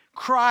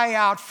 Cry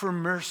out for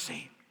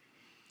mercy.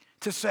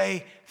 To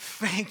say,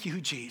 thank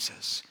you,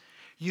 Jesus.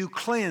 You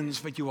cleanse,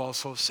 but you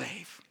also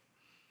save.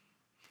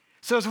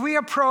 So as we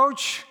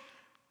approach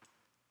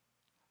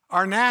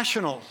our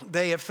National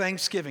Day of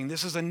Thanksgiving,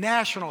 this is a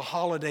national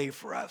holiday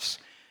for us.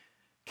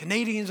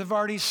 Canadians have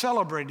already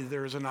celebrated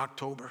theirs in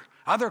October.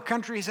 Other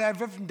countries have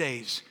different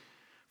days.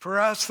 For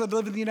us that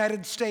live in the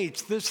United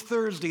States, this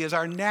Thursday is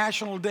our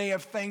National Day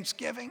of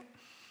Thanksgiving.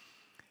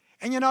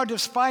 And you know,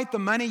 despite the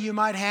money you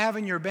might have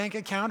in your bank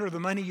account or the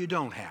money you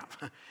don't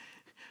have,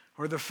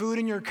 or the food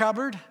in your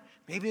cupboard,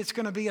 maybe it's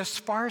going to be a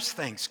sparse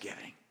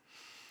Thanksgiving.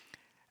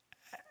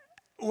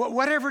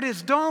 Whatever it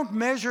is, don't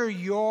measure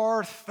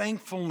your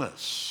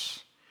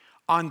thankfulness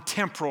on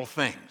temporal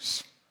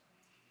things.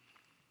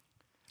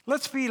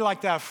 Let's be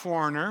like that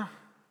foreigner.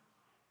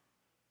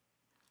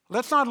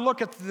 Let's not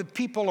look at the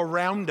people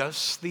around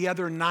us, the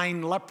other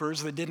 9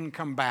 lepers that didn't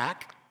come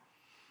back.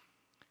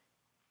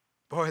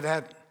 Boy,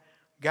 that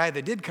guy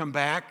that did come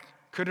back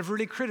could have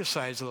really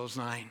criticized those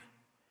 9.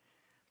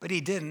 But he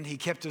didn't. He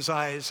kept his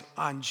eyes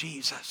on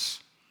Jesus.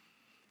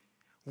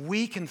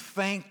 We can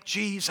thank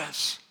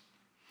Jesus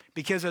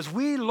because as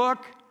we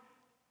look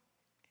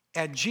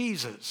at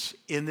Jesus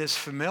in this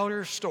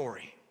familiar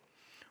story,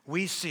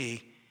 we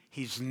see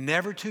he's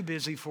never too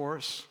busy for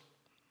us.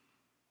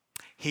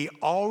 He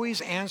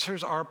always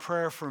answers our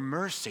prayer for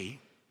mercy.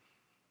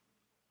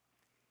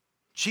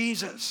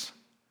 Jesus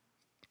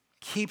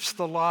keeps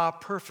the law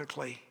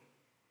perfectly.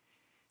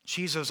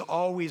 Jesus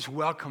always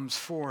welcomes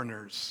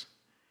foreigners.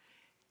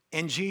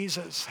 And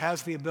Jesus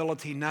has the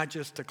ability not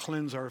just to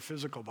cleanse our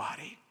physical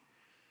body,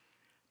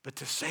 but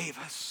to save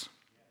us,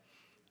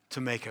 to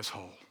make us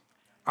whole.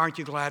 Aren't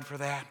you glad for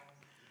that?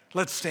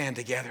 Let's stand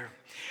together.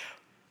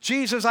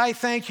 Jesus, I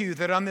thank you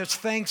that on this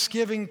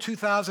Thanksgiving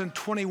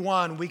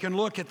 2021, we can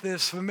look at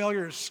this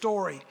familiar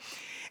story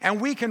and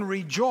we can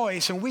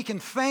rejoice and we can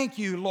thank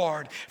you,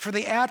 Lord, for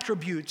the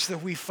attributes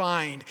that we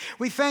find.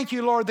 We thank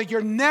you, Lord, that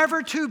you're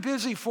never too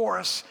busy for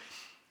us.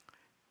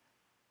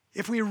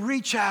 If we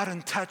reach out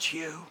and touch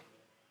you,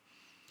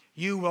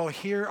 you will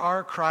hear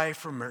our cry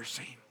for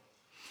mercy.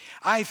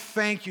 I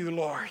thank you,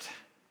 Lord,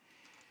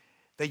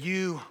 that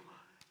you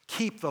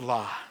keep the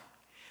law,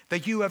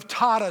 that you have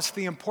taught us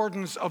the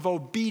importance of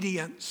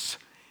obedience.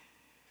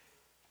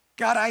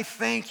 God, I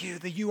thank you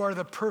that you are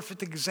the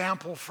perfect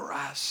example for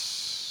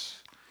us.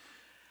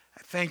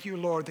 I thank you,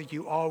 Lord, that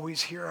you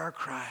always hear our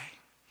cry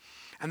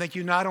and that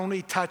you not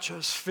only touch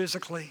us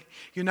physically,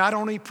 you not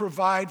only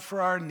provide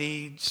for our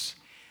needs,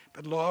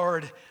 but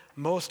Lord,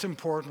 most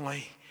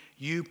importantly,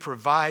 you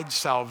provide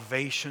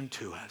salvation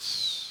to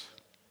us.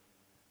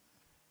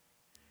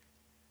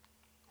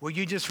 Will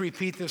you just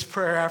repeat this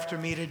prayer after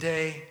me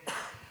today?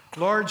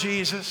 Lord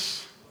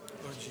Jesus,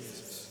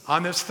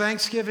 on this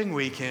Thanksgiving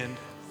weekend,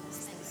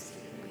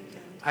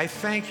 I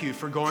thank you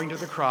for going to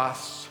the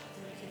cross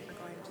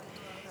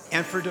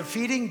and for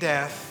defeating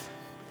death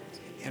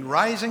and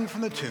rising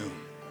from the tomb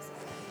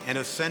and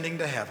ascending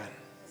to heaven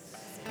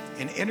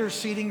and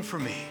interceding for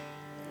me.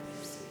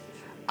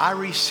 I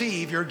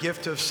receive your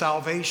gift of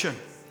salvation.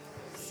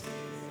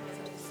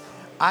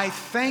 I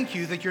thank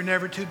you that you're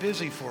never too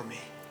busy for me.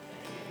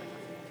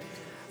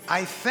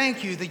 I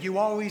thank you that you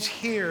always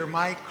hear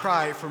my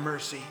cry for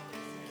mercy.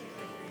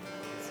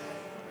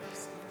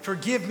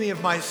 Forgive me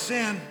of my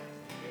sin.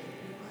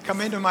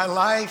 Come into my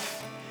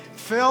life.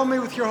 Fill me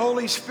with your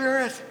Holy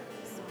Spirit.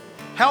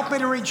 Help me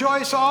to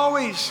rejoice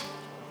always,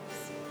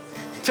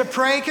 to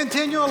pray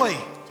continually,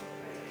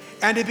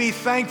 and to be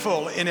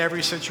thankful in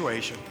every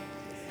situation.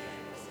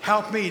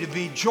 Help me to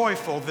be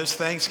joyful this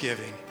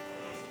Thanksgiving.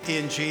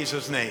 In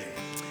Jesus' name,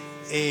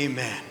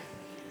 amen.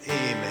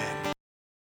 Amen.